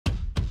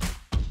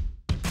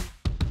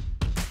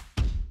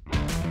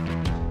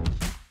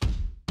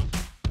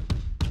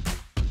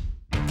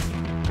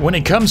When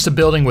it comes to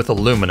building with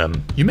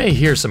aluminum, you may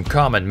hear some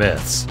common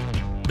myths.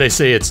 They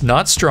say it's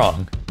not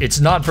strong, it's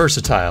not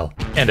versatile,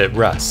 and it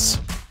rusts.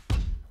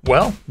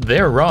 Well,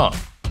 they're wrong.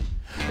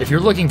 If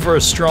you're looking for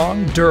a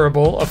strong,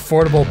 durable,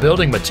 affordable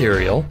building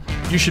material,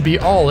 you should be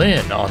all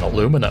in on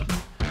aluminum.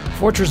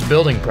 Fortress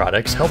Building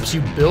Products helps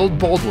you build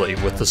boldly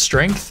with the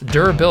strength,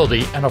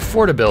 durability, and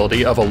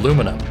affordability of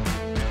aluminum.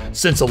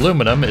 Since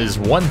aluminum is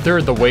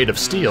 1/3 the weight of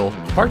steel,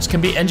 parts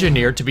can be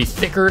engineered to be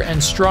thicker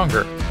and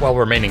stronger while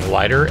remaining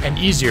lighter and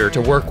easier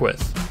to work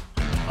with.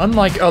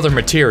 Unlike other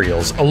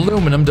materials,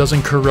 aluminum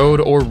doesn't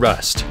corrode or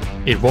rust.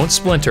 It won't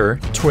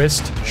splinter,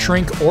 twist,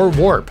 shrink, or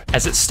warp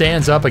as it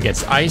stands up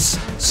against ice,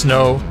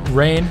 snow,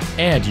 rain,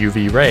 and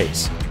UV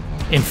rays.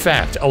 In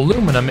fact,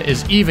 aluminum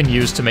is even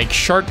used to make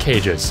shark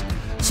cages,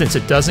 since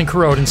it doesn't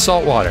corrode in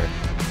salt water.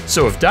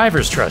 So if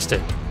divers trust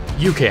it,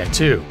 you can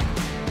too.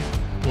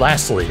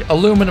 Lastly,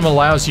 aluminum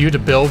allows you to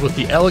build with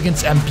the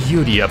elegance and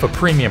beauty of a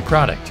premium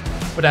product,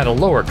 but at a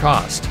lower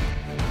cost.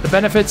 The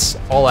benefits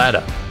all add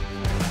up.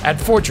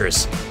 At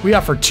Fortress, we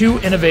offer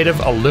 2 innovative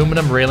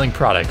aluminum railing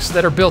products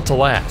that are built to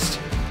last: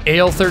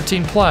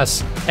 AL13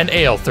 Plus and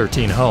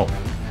AL13 Home.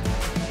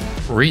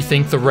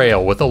 Rethink the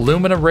rail with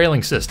aluminum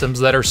railing systems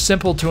that are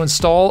simple to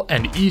install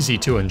and easy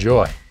to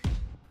enjoy.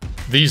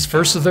 These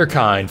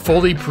first-of-their-kind,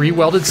 fully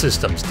pre-welded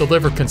systems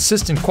deliver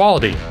consistent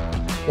quality,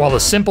 while the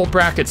simple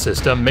bracket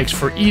system makes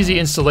for easy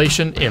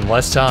installation in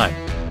less time.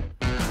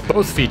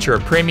 Both feature a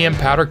premium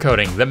powder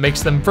coating that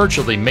makes them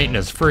virtually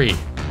maintenance-free.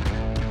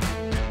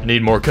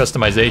 Need more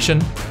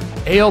customization?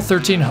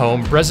 AL13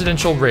 Home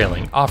residential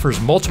railing offers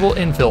multiple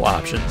infill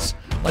options,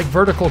 like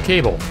vertical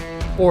cable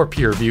or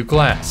pure view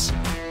glass.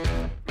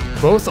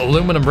 Both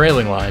aluminum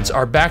railing lines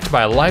are backed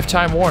by a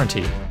lifetime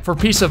warranty for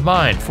peace of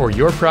mind for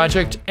your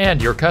project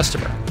and your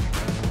customer.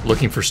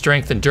 Looking for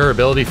strength and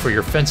durability for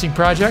your fencing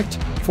project?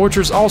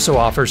 Fortress also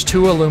offers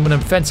 2 aluminum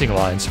fencing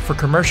lines for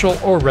commercial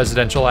or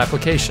residential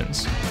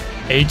applications: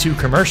 A2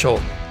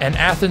 Commercial and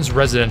Athens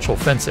Residential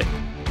Fencing.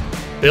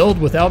 Build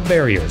without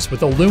barriers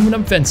with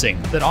aluminum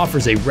fencing that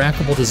offers a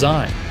rackable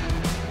design,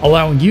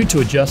 allowing you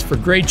to adjust for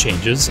grade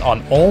changes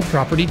on all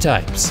property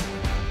types.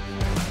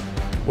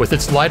 With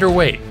its lighter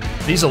weight,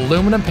 these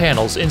aluminum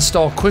panels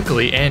install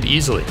quickly and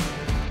easily.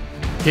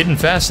 Hidden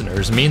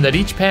fasteners mean that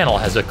each panel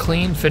has a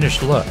clean,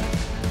 finished look.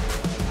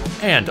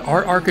 And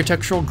our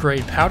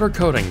architectural-grade powder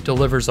coating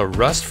delivers a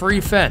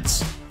rust-free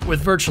fence with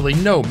virtually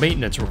no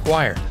maintenance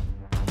required.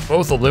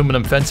 Both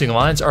aluminum fencing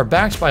lines are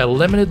backed by a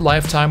limited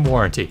lifetime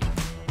warranty.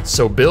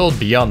 So build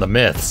beyond the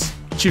myths.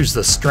 Choose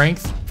the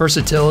strength,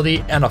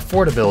 versatility, and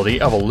affordability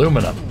of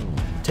aluminum.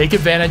 Take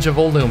advantage of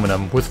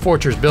aluminum with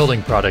Fortress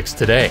Building Products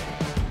today.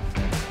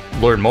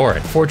 Learn more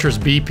at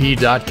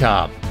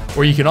fortressbp.com,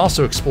 where you can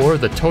also explore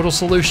the Total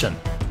Solution,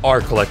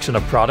 our collection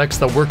of products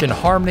that work in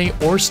harmony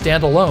or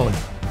stand alone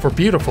for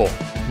beautiful,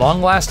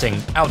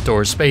 long-lasting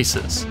outdoor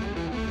spaces.